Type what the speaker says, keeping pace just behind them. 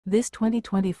This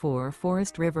 2024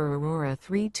 Forest River Aurora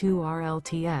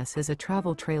 32RLTS is a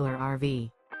travel trailer RV.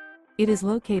 It is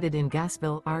located in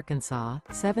Gassville, Arkansas,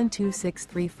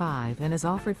 72635 and is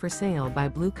offered for sale by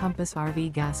Blue Compass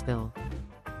RV Gassville.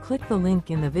 Click the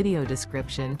link in the video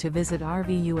description to visit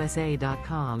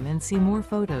RVUSA.com and see more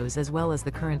photos as well as the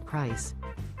current price.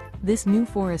 This new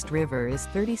Forest River is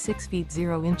 36 feet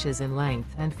 0 inches in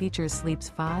length and features sleeps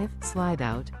 5,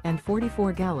 slide-out, and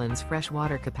 44 gallons fresh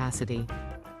water capacity.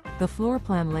 The floor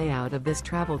plan layout of this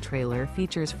travel trailer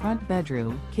features front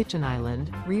bedroom, kitchen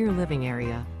island, rear living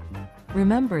area.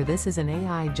 Remember, this is an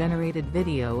AI-generated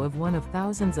video of one of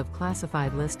thousands of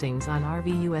classified listings on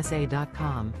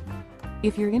RVUSA.com.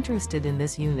 If you're interested in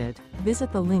this unit,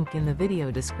 visit the link in the video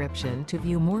description to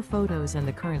view more photos and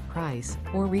the current price,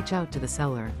 or reach out to the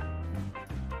seller.